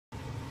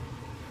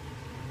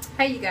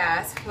Hey you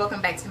guys, welcome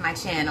back to my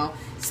channel.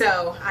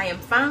 So I am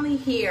finally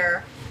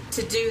here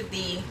to do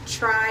the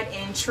tried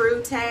and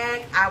true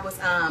tag. I was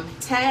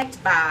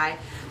tagged by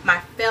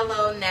my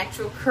fellow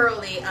natural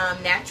curly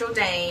Natural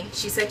Dane.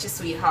 She's such a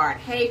sweetheart.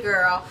 Hey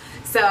girl.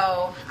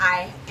 So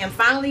I am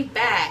finally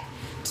back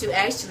to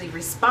actually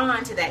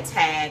respond to that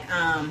tag.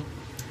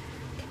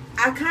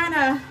 I kind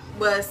of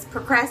was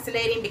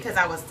procrastinating because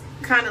I was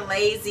kind of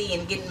lazy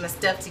and getting my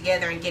stuff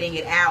together and getting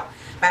it out,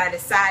 but I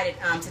decided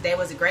today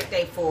was a great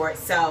day for it.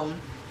 So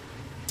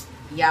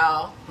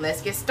y'all,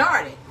 let's get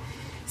started.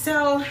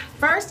 So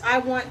first I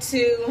want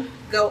to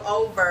go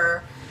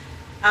over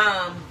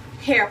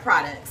hair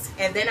products,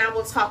 and then I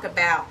will talk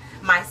about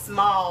my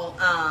small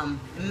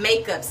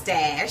makeup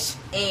stash,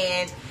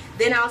 and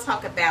then I'll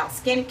talk about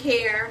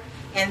skincare,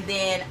 and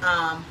then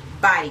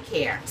body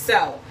care.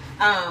 So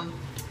I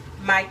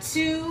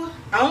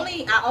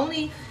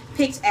only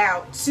picked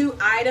out 2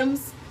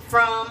 items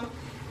from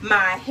my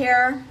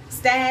hair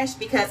stash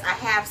because I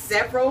have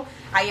several.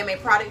 I am a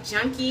product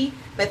junkie,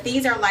 but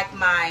these are like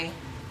my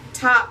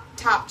top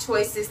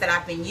choices that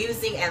I've been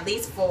using at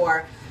least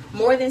for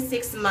more than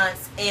 6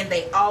 months, and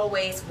they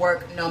always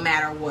work no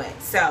matter what.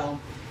 So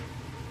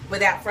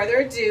without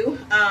further ado,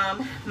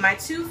 my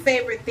 2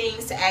 favorite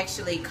things to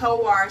actually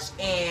co-wash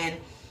and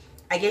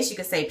I guess you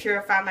could say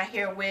purify my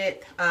hair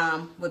with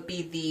would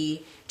be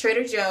the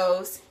Trader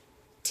Joe's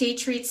Tea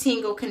Tree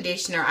Tingle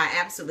Conditioner. I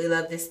absolutely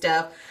love this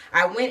stuff.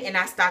 I went and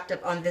I stocked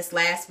up on this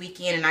last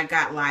weekend, and I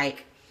got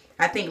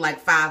I think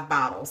 5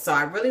 bottles. So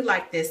I really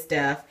like this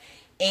stuff.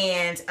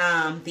 And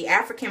the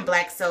African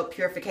Black Soap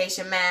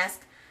Purification Mask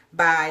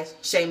by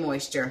Shea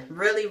Moisture.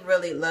 Really,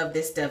 really love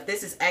this stuff.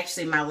 This is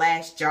actually my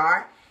last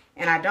jar,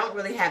 and I don't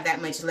really have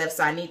that much left,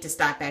 so I need to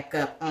stock back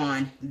up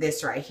on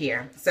this right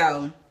here.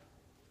 So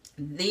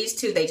these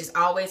 2, they just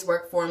always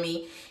work for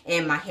me,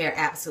 and my hair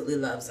absolutely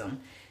loves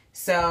them.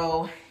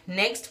 So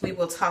next we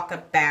will talk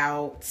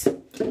about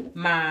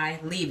my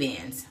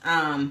leave-ins.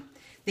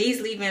 These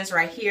leave-ins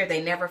right here,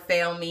 they never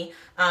fail me,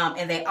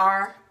 and they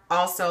are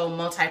also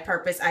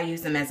multi-purpose. I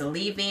use them as a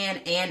leave-in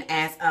and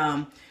as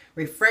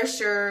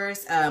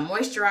refreshers,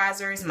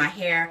 moisturizers. My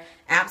hair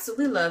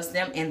absolutely loves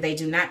them, and they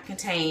do not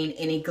contain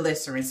any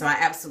glycerin, so I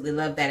absolutely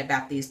love that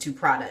about these 2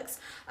 products.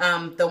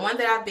 The one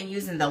that I've been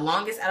using the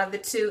longest out of the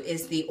 2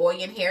 is the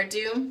Oyin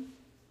Hairdo.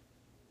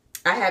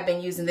 I have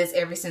been using this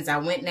ever since I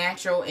went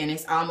natural, and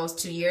it's almost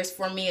 2 years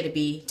for me. It'll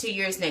be 2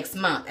 years next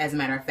month, as a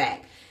matter of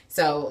fact.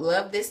 So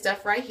love this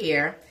stuff right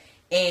here.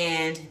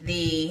 And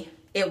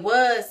it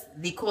was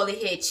the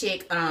Coily Head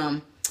Chick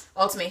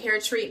Ultimate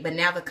Hair Treat, but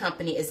now the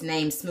company is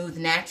named Smooth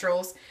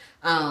Naturals.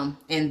 And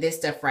this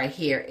stuff right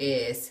here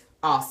is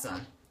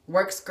awesome.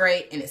 Works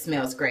great, and it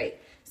smells great.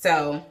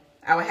 So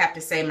I would have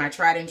to say my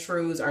tried and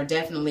trues are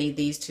definitely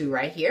these 2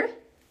 right here.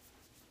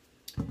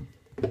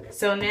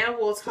 So now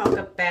we'll talk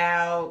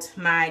about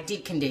my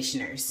deep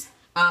conditioners.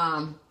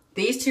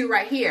 These 2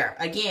 right here,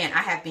 again, I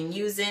have been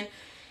using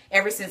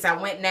ever since I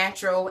went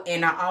natural,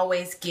 and I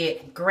always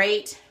get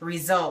great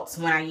results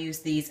when I use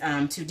these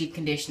 2 deep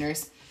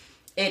conditioners.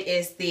 It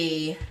is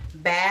the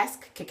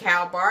Basque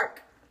Cacao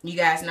Bark. You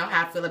guys know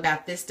how I feel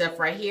about this stuff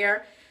right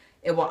here.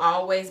 It will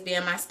always be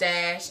in my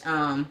stash.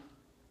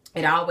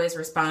 It always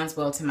responds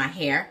well to my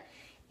hair.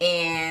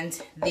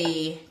 And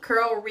the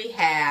Curl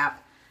Rehab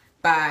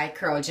by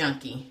Curl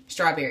Junkie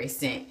Strawberry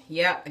Scent.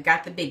 Yep, I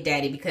got the Big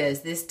Daddy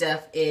because this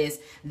stuff is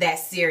that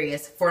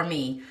serious for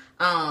me.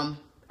 A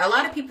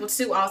lot of people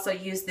too also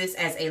use this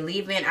as a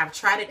leave-in. I've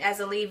tried it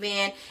as a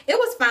leave-in. It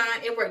was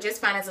fine. It worked just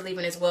fine as a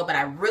leave-in as well, but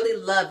I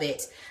really love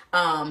it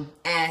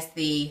as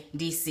the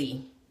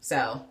DC.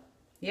 So,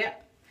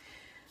 yep.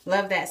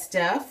 Love that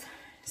stuff.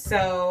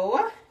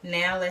 So,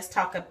 now let's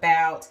talk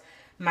about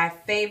my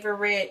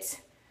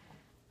favorite,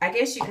 I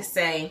guess you could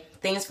say,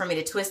 things for me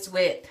to twist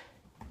with.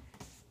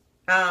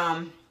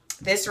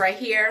 This right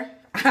here,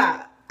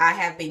 I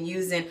have been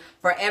using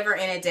forever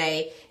and a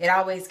day. It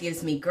always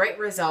gives me great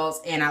results,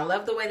 and I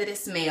love the way that it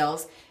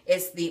smells.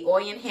 It's the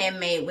Oyin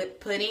Handmade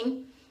Whipped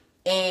Pudding,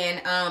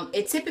 and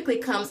it typically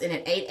comes in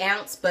an 8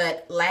 ounce,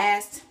 but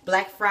last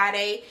Black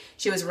Friday,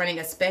 she was running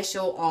a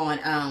special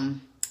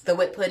on the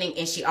whipped pudding,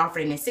 and she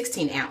offered it in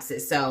 16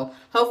 ounces. So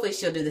hopefully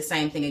she'll do the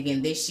same thing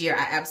again this year.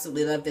 I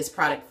absolutely love this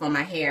product for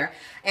my hair,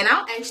 and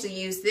I'll actually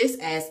use this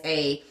as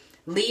a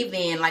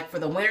leave-in, like for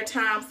the winter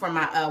time for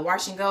my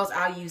wash and goes.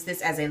 I'll use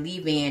this as a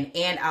leave-in,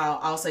 and I'll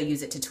also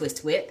use it to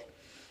twist with.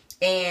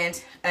 And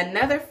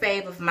another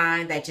fave of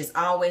mine that just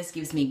always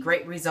gives me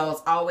great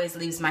results, always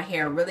leaves my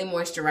hair really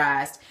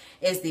moisturized,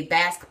 is the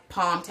Basque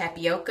Palm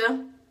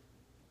Tapioca.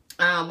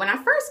 When I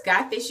first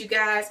got this, you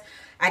guys,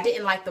 I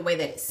didn't like the way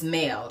that it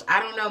smelled. I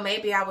don't know,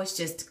 maybe I was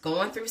just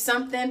going through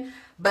something,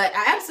 but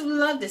I absolutely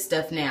love this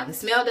stuff now. The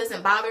smell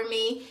doesn't bother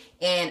me,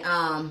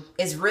 and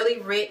it's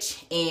really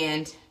rich,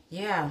 and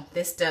yeah,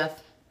 this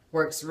stuff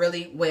works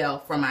really well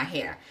for my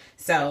hair.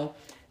 So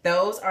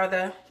those are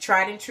the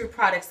tried and true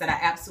products that I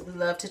absolutely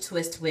love to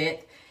twist with.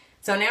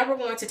 So now we're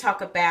going to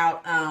talk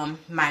about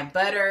my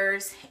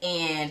butters,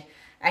 and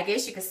I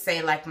guess you could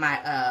say like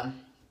my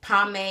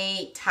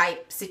pomade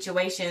type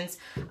situations.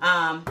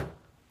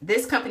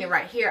 This company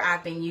right here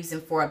I've been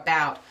using for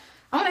about,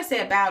 I want to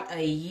say about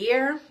a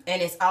year,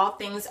 and it's All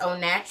Things Au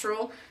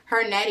Natural.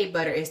 Her Natty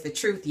Butter is the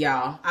truth,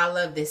 y'all. I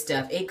love this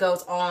stuff. It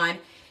goes on,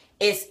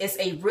 it's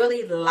a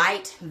really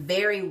light,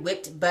 very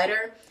whipped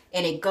butter,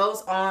 and it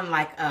goes on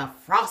like a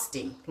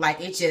frosting.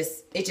 Like it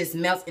just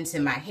melts into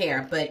my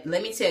hair. But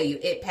let me tell you,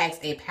 it packs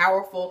a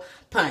powerful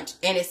punch,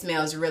 and it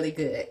smells really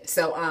good.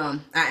 So I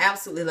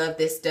absolutely love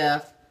this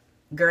stuff.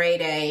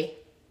 Grade A.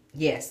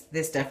 Yes,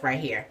 this stuff right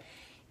here.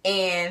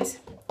 And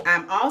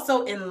I'm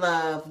also in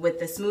love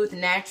with the Smooth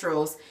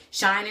Naturals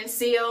Shine and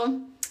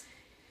Seal.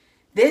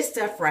 This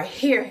stuff right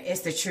here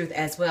is the truth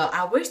as well.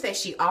 I wish that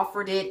she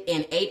offered it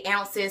in 8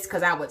 ounces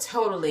because I would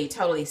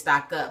totally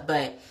stock up.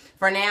 But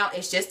for now,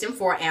 it's just in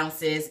 4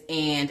 ounces,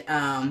 and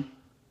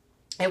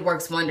it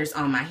works wonders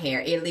on my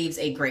hair. It leaves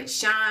a great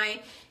shine.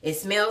 It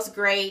smells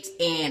great,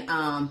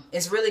 and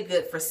it's really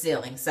good for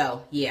sealing.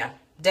 So yeah,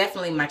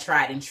 definitely my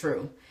tried and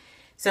true.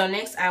 So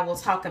next I will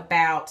talk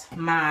about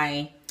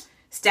my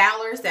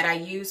stylers that I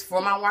use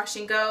for my wash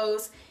and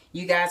goes.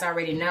 You guys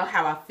already know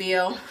how I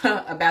feel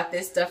about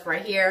this stuff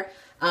right here.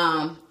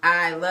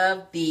 I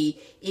love the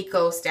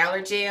Eco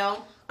Styler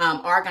Gel,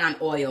 argan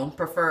oil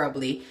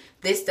preferably.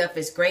 This stuff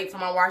is great for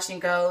my wash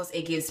and goes.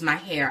 It gives my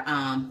hair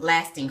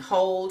lasting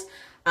hold.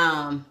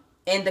 And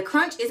the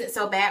crunch isn't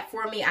so bad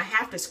for me. I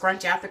have to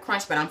scrunch out the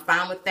crunch, but I'm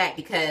fine with that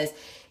because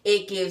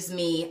it gives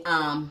me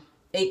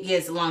it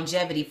gives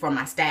longevity for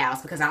my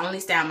styles, because I only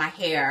style my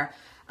hair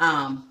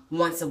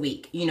once a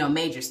week, you know,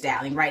 major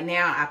styling. Right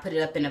now I put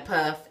it up in a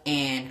puff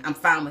and I'm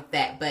fine with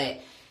that.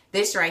 But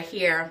this right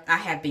here I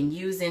have been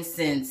using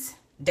since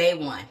day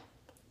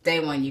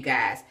one, you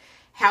guys.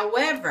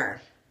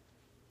 However,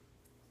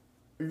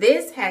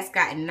 this has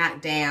gotten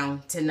knocked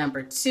down to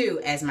number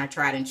 2 as my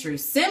tried and true,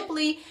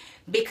 simply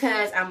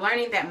because I'm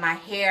learning that my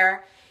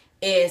hair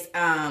is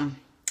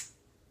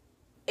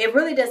it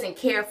really doesn't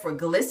care for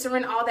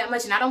glycerin all that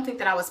much, and I don't think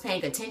that I was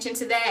paying attention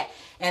to that.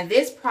 And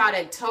this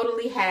product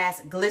totally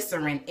has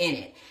glycerin in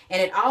it,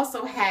 and it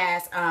also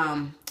has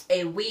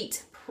a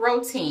wheat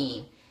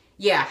protein,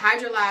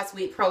 hydrolyzed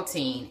wheat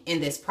protein in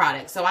this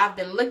product. So I've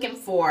been looking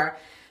for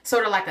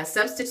sort of like a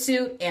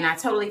substitute, and I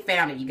totally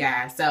found it, you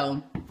guys.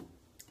 So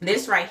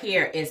this right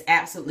here is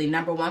absolutely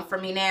number 1 for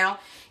me now.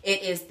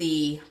 It is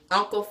the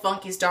Uncle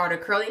Funky's Daughter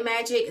Curly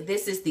Magic.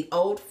 This is the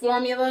old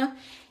formula,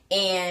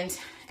 and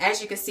as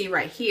you can see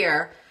right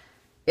here,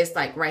 it's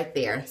like right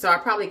there. So I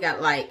probably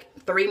got like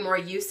 3 more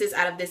uses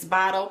out of this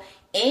bottle.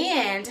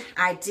 And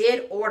I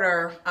did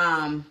order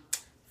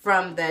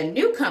from the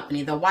new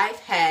company. The wife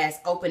has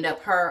opened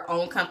up her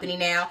own company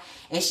now,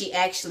 and she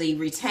actually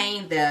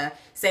retained the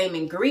same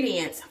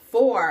ingredients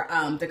for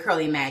the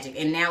Curly Magic,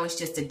 and now it's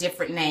just a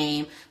different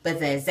name,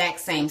 but the exact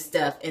same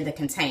stuff in the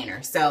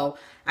container. So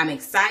I'm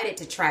excited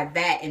to try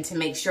that and to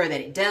make sure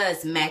that it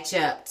does match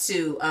up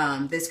to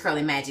this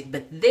Curly Magic.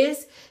 But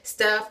this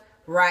stuff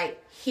right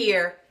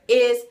here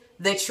is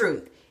the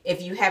truth.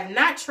 If you have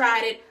not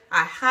tried it,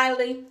 I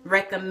highly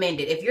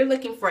recommend it. If you're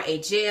looking for a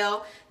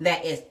gel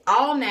that is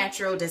all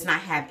natural, does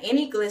not have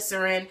any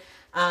glycerin,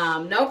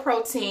 no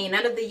protein,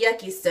 none of the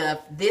yucky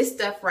stuff, this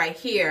stuff right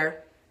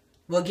here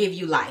will give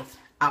you life.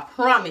 I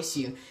promise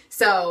you.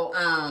 So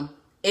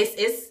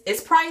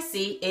it's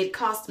pricey. It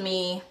cost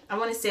me, I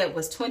want to say it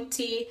was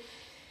 $25,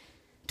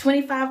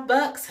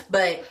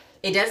 but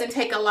it doesn't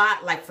take a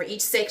lot. Like for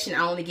each section,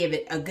 I only give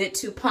it a good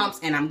 2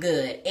 pumps and I'm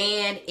good.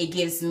 And it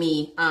gives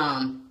me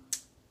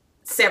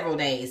several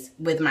days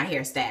with my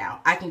hairstyle.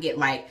 I can get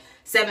like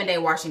 7-day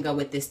wash and go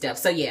with this stuff.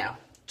 So yeah,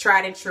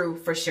 tried and true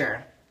for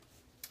sure.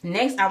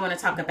 Next, I want to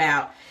talk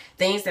about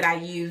things that I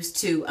use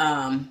to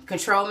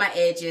control my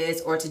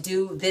edges, or to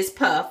do this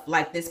puff,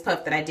 like this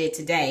puff that I did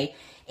today.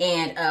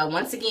 And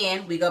once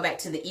again, we go back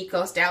to the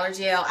Eco Styler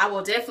Gel. I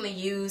will definitely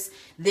use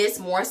this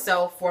more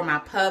so for my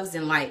pubs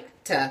and like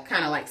to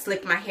kind of like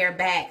slick my hair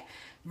back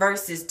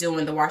versus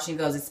doing the wash and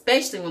goes,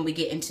 especially when we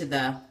get into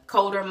the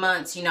colder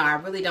months. You know, I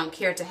really don't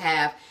care to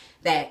have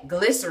that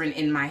glycerin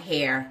in my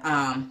hair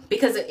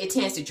because it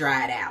tends to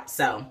dry it out.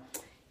 So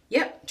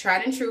yep,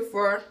 tried and true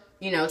for,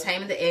 you know,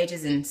 taming the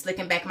edges and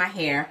slicking back my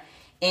hair.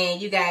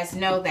 And you guys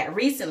know that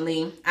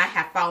recently I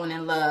have fallen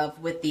in love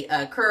with the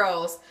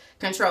Curls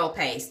Control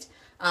Paste.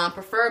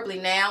 Preferably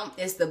now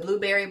is the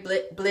Blueberry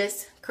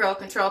Bliss Curl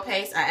Control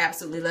Paste. I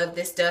absolutely love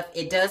this stuff.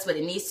 It does what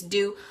it needs to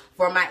do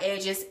for my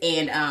edges,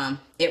 and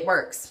it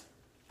works.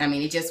 I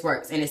mean, it just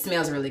works, and it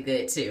smells really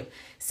good too.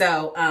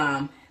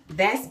 So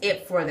that's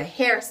it for the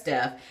hair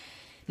stuff.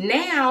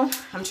 Now,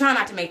 I'm trying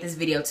not to make this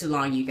video too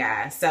long, you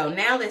guys. So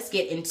now let's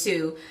get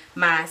into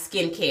my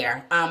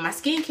skincare. My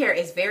skincare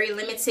is very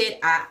limited.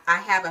 I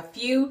have a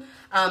few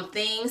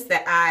things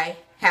that I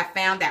have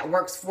found that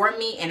works for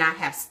me, and I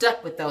have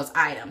stuck with those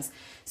items.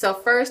 So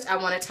first, I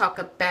want to talk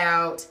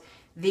about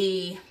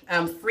the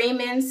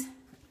Freeman's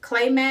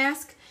Clay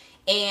Mask.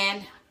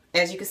 And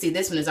as you can see,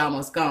 this one is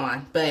almost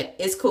gone, but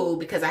it's cool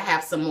because I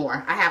have some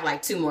more. I have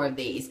like 2 more of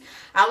these.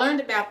 I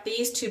learned about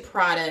these 2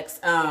 products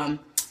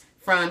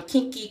from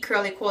Kinky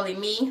Curly Coily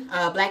Me,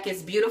 Black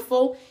is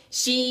Beautiful.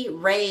 She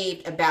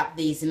raved about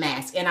these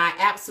masks, and I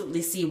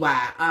absolutely see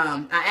why.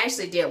 I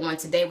actually did one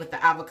today with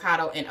the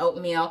avocado and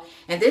oatmeal,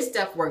 and this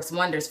stuff works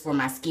wonders for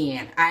my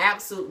skin. I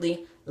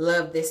absolutely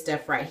love this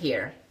stuff right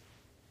here.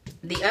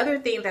 The other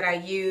thing that I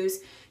use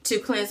to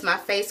cleanse my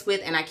face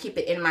with, and I keep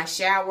it in my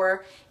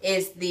shower,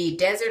 is the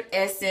Desert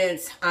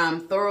Essence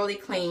Thoroughly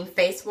Clean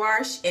Face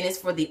Wash, and it's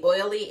for the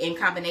oily and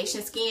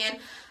combination skin.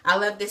 I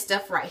love this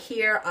stuff right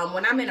here.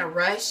 When I'm in a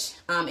rush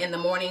in the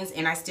mornings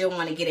and I still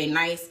want to get a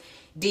nice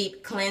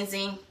deep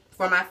cleansing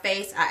for my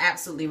face, I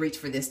absolutely reach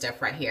for this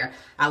stuff right here.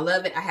 I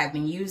love it. I have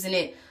been using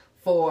it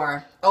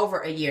for over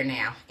a year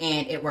now,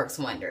 and it works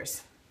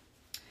wonders.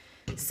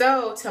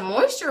 So to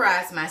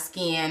moisturize my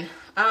skin,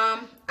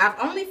 I've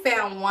only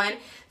found one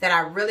that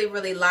I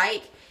really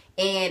like,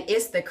 and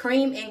it's the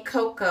Cream and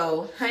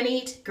Cocoa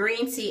Honeyed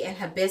Green Tea and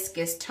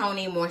Hibiscus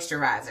Toning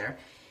Moisturizer.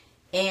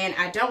 And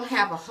I don't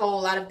have a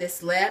whole lot of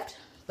this left,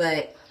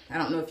 but I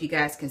don't know if you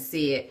guys can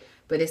see it,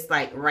 but it's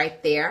like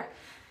right there.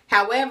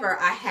 However,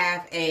 I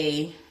have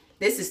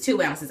this is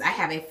 2 ounces. I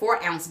have a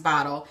 4-ounce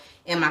bottle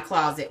in my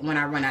closet when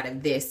I run out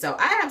of this. So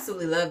I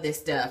absolutely love this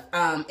stuff.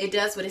 It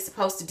does what it's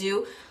supposed to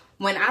do.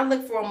 When I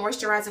look for a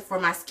moisturizer for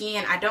my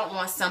skin, I don't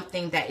want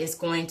something that is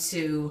going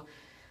to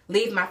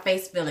leave my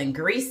face feeling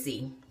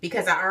greasy,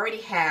 because I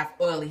already have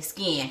oily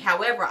skin.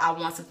 However, I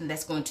want something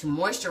that's going to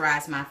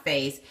moisturize my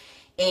face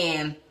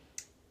and,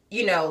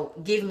 you know,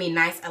 give me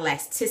nice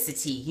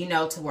elasticity, you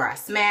know, to where I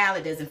smile.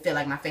 It doesn't feel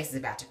like my face is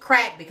about to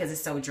crack because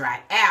it's so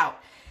dried out.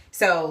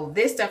 So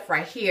this stuff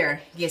right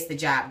here gets the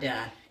job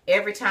done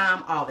every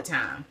time, all the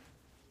time.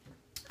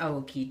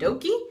 Okie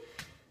dokie.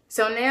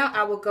 So now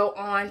I will go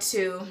on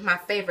to my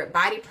favorite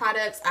body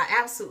products. I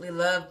absolutely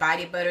love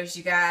body butters,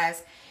 you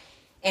guys,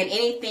 and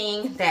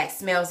anything that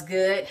smells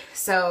good.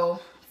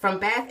 So from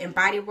Bath and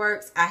Body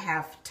Works, I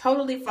have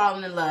totally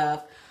fallen in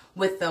love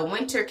with the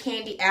Winter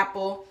Candy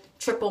Apple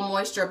Triple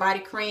Moisture Body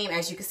Cream.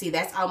 As you can see,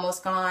 that's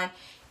almost gone.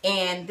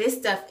 And this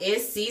stuff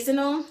is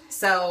seasonal,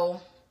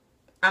 so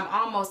I'm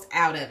almost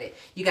out of it.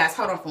 You guys,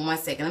 hold on for 1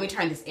 second. Let me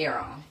turn this air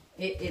on.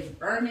 It is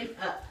burning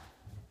up.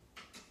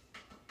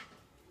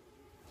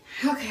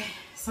 Okay,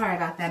 sorry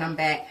about that, I'm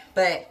back.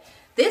 But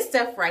this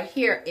stuff right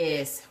here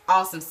is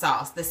awesome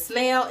sauce. The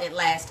smell, it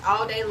lasts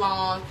all day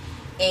long,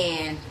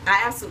 and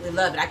I absolutely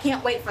love it. I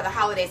can't wait for the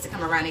holidays to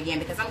come around again,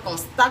 because I'm going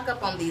to stock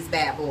up on these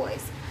bad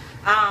boys.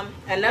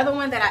 Another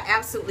one that I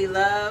absolutely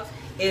love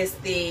is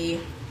the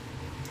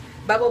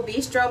Bubble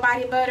Bistro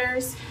Body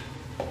Butters.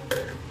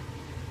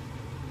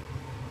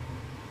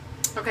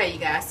 Okay, you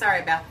guys,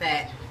 sorry about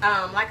that.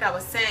 Like I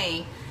was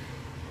saying,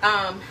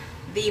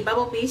 the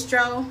Bubble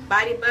Bistro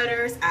Body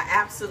Butters, I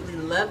absolutely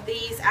love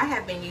these. I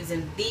have been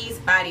using these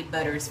body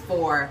butters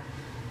for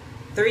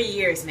 3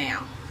 years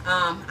now.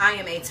 I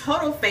am a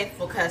total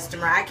faithful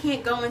customer. I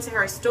can't go into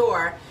her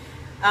store.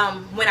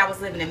 When I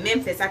was living in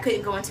Memphis, I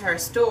couldn't go into her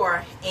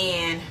store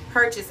and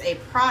purchase a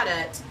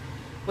product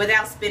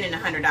without spending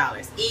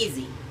 $100.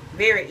 Easy,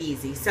 very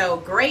easy. So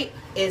Grape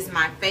is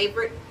my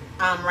favorite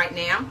right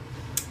now.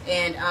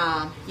 And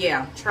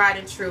yeah, tried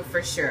and true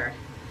for sure.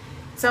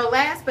 So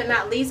last but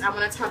not least, I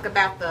want to talk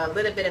about the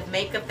little bit of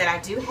makeup that I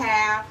do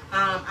have.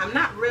 I'm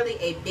not really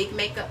a big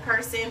makeup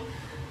person,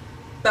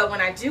 but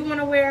when I do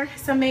want to wear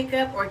some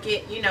makeup or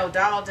get, you know,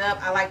 dolled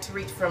up, I like to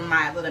reach for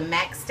my little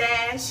MAC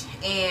stash.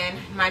 And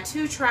my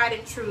 2 tried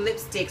and true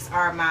lipsticks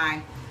are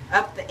my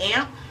Up the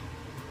Amp,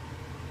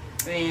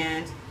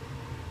 and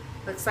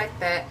looks like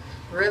that.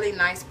 Really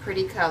nice,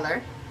 pretty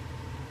color.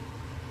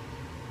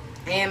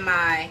 And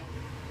my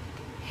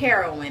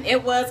Heroine.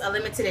 It was a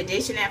limited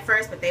edition at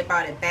first, but they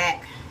brought it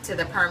back to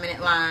the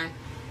permanent line.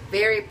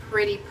 Very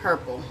pretty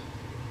purple.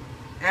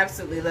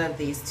 Absolutely love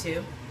these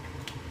 2.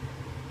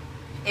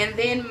 And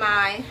then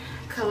my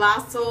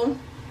Colossal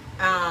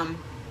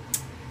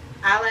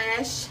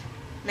eyelash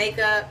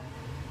makeup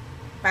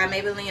by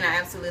Maybelline. I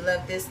absolutely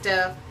love this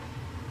stuff.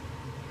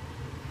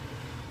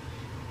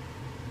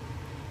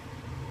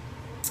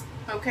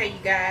 Okay, you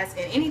guys,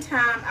 and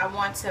anytime I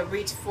want to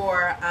reach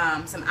for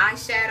some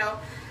eyeshadow,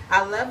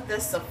 I love the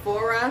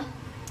Sephora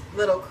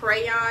little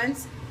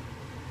crayons,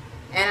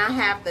 and I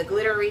have the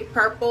glittery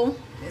purple.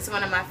 It's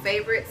one of my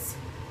favorites,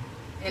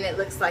 and it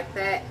looks like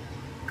that.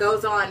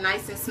 Goes on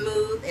nice and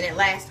smooth, and it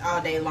lasts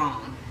all day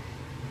long.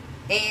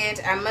 And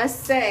I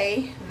must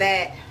say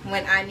that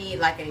when I need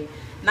like a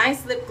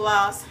nice lip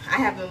gloss, I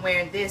have been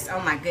wearing this, oh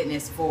my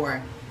goodness,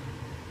 for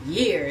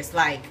years,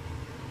 like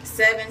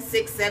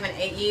 6, 7,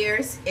 8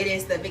 years. It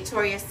is the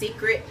Victoria's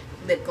Secret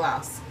lip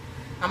gloss.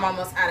 I'm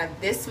almost out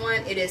of this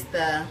one. It is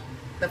the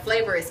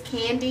flavor is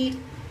candied,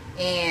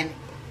 and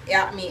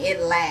I mean, it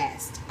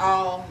lasts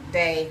all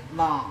day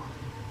long,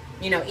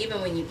 you know, even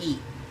when you eat.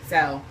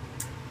 So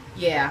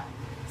yeah,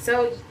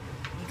 so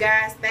you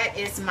guys, that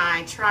is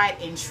my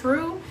tried and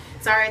true.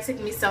 Sorry it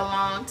took me so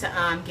long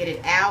to get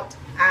it out.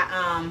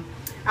 I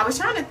was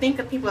trying to think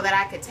of people that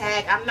I could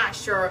tag. I'm not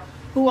sure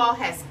who all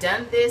has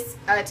done this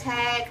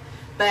tag,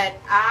 but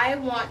I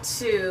want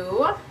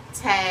to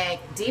tag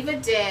Diva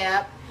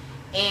Deb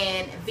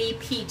and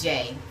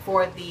VPJ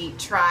for the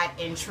tried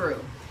and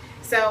true.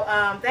 So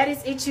that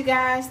is it, you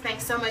guys.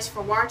 Thanks so much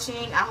for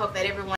watching. I hope that everyone